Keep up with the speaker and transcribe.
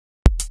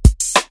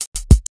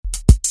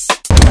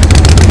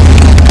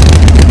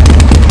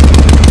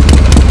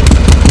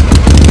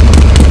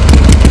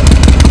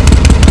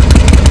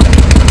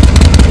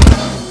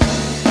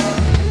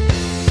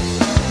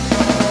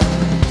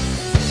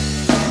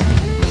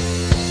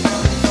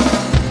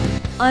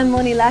I'm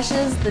Moni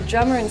Lashes, the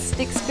drummer and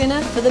stick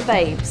spinner for the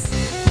Babes.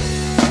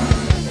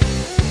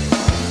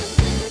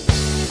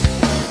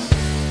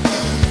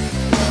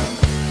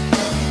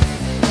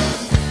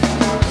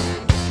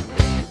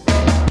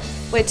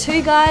 We're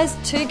two guys,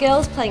 two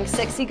girls playing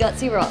sexy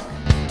gutsy rock.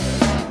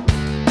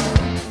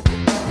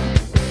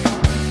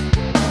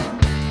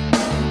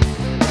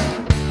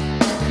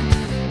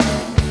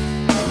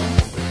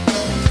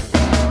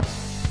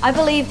 I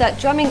believe that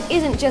drumming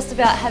isn't just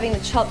about having the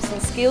chops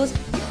and skills,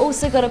 you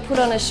also got to put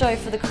on a show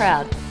for the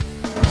crowd.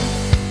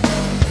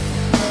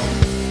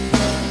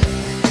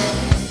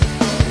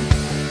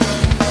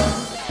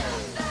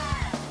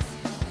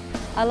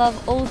 I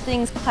love all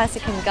things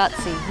classic and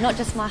gutsy, not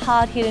just my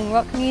hard-hitting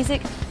rock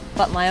music,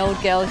 but my old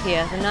girl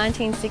here, the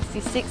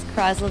 1966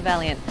 Chrysler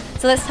Valiant.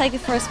 So let's take it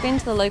for a spin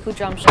to the local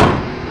drum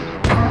shop.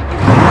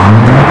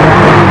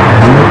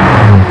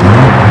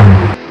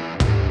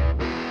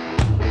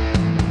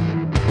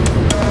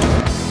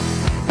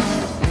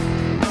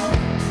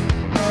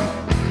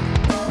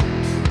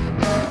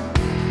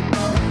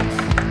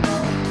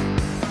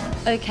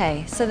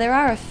 Okay, so there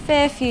are a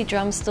fair few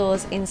drum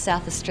stores in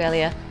South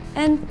Australia,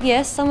 and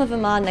yes, some of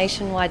them are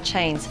nationwide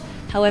chains.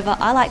 However,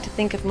 I like to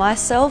think of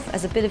myself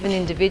as a bit of an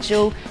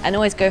individual and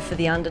always go for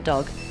the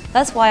underdog.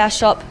 That's why I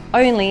shop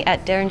only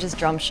at Derringer's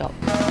Drum Shop.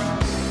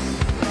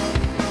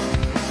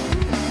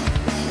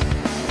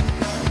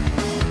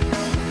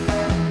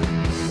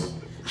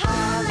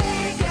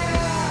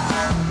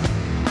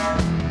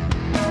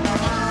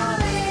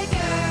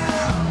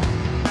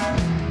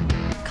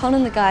 Con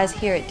and the guys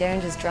here at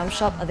Derringer's Drum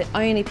Shop are the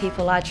only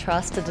people I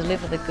trust to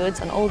deliver the goods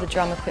and all the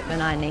drum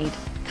equipment I need.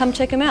 Come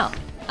check them out.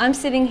 I'm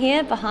sitting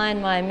here behind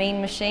my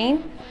mean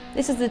machine.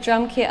 This is the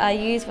drum kit I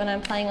use when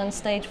I'm playing on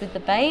stage with the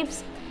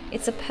Babes.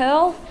 It's a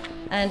Pearl,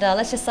 and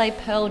let's just say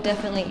Pearl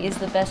definitely is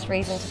the best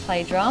reason to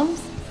play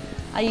drums.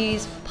 I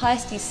use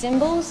Peisty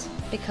cymbals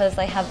because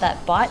they have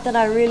that bite that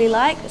I really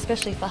like,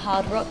 especially for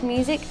hard rock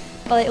music,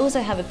 but they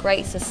also have a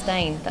great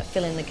sustain that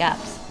fill in the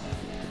gaps.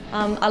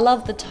 I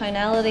love the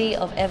tonality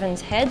of Evans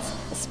heads,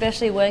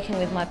 especially working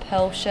with my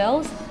Pearl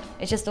shells.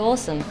 It's just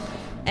awesome.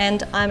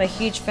 And I'm a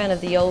huge fan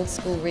of the old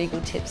school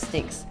Regal tip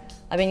sticks.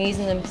 I've been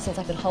using them since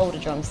I could hold a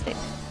drumstick.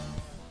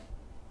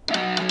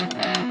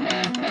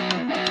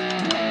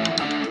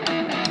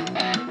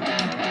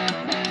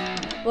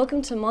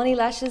 Welcome to Moni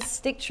Lashes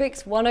Stick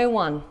Tricks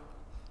 101.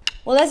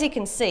 Well, as you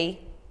can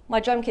see,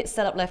 my drum kit's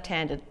set up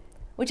left-handed,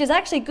 which is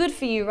actually good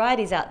for you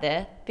righties out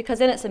there because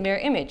then it's a mirror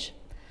image.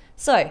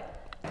 So,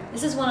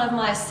 this is one of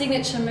my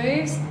signature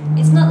moves.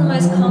 It's not the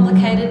most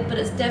complicated, but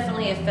it's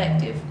definitely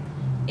effective.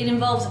 It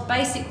involves a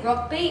basic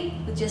rock beat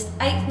with just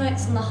 8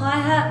 notes on the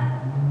hi-hat,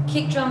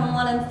 kick drum on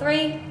 1 and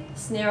 3,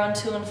 snare on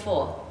 2 and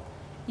 4.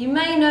 You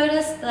may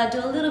notice that I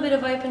do a little bit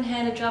of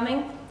open-handed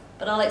drumming,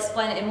 but I'll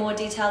explain it in more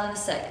detail in a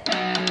sec.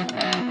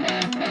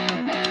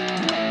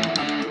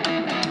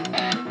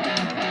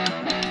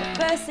 The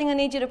first thing I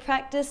need you to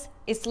practice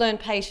is to learn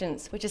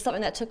patience, which is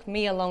something that took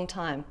me a long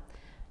time.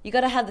 You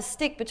got to have the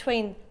stick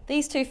between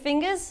these 2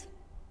 fingers.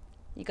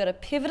 You got to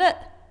pivot it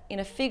in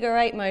a figure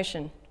 8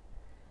 motion.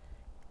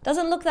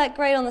 Doesn't look that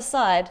great on the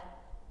side,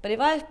 but if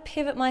I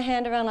pivot my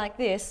hand around like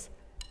this,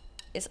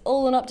 it's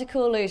all an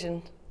optical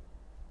illusion.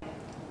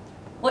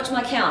 Watch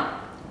my count.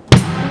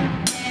 1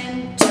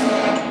 and 2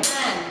 and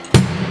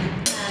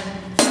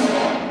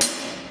 4.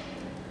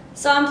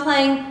 So I'm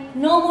playing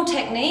normal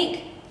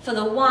technique for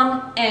the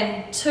 1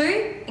 and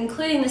 2,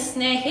 including the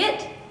snare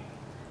hit.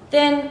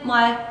 Then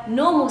my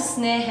normal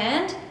snare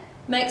hand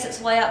makes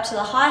its way up to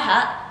the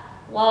hi-hat,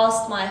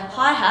 whilst my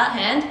hi-hat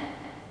hand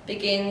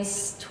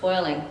begins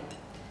twirling.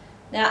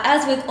 Now,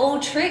 as with all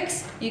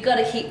tricks, you've got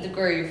to keep the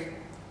groove.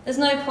 There's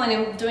no point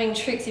in doing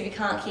tricks if you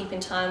can't keep in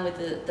time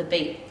with the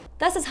beat.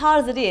 That's as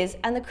hard as it is,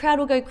 and the crowd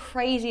will go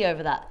crazy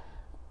over that.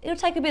 It'll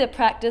take a bit of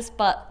practice,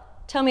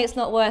 but tell me it's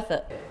not worth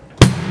it.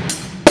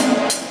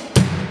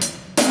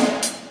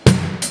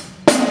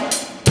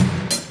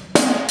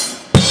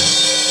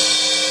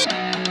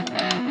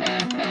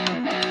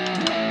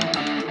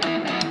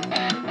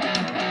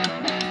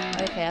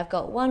 Okay, I've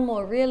got one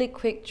more really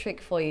quick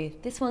trick for you.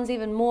 This one's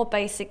even more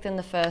basic than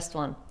the first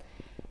one.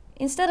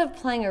 Instead of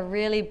playing a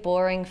really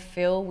boring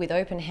fill with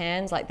open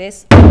hands like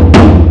this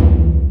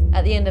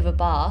at the end of a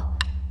bar,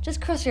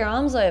 just cross your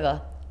arms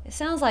over. It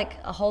sounds like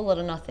a whole lot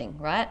of nothing,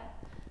 right?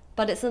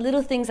 But it's the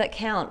little things that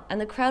count, and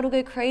the crowd will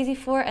go crazy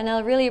for it, and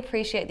they'll really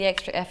appreciate the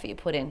extra effort you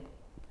put in.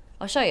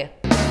 I'll show you.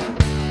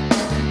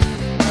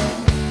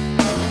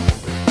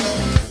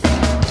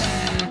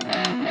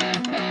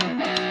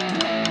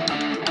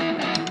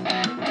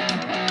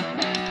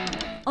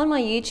 On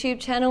my YouTube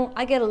channel,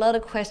 I get a lot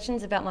of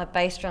questions about my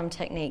bass drum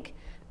technique.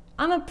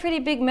 I'm a pretty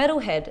big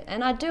metalhead,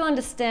 and I do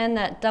understand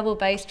that double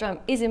bass drum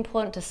is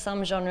important to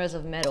some genres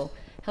of metal.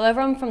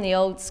 However, I'm from the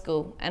old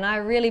school, and I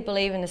really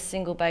believe in a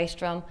single bass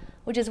drum,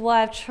 which is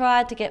why I've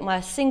tried to get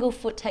my single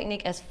foot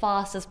technique as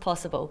fast as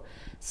possible.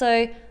 So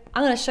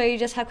I'm going to show you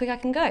just how quick I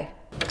can go.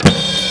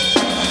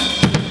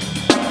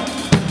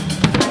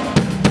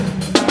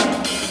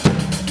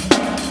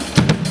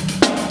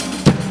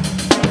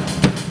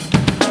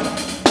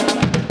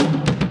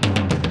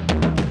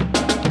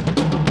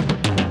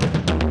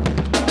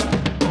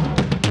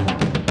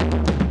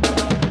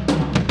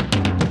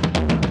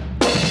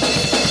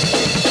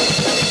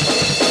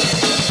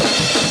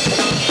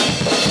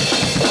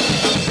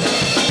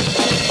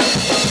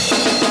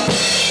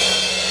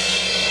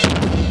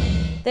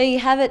 There you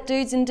have it,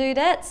 dudes and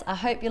dudettes. I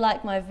hope you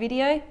liked my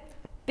video.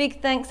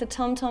 Big thanks to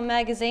TomTom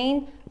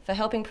Magazine for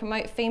helping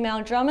promote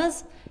female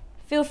drummers.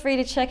 Feel free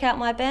to check out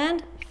my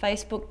band,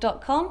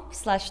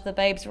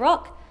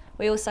 facebook.com/thebabesrock.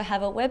 We also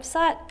have a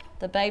website,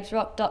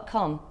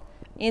 thebabesrock.com.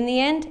 In the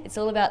end, it's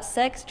all about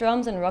sex,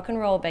 drums and rock and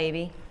roll,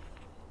 baby.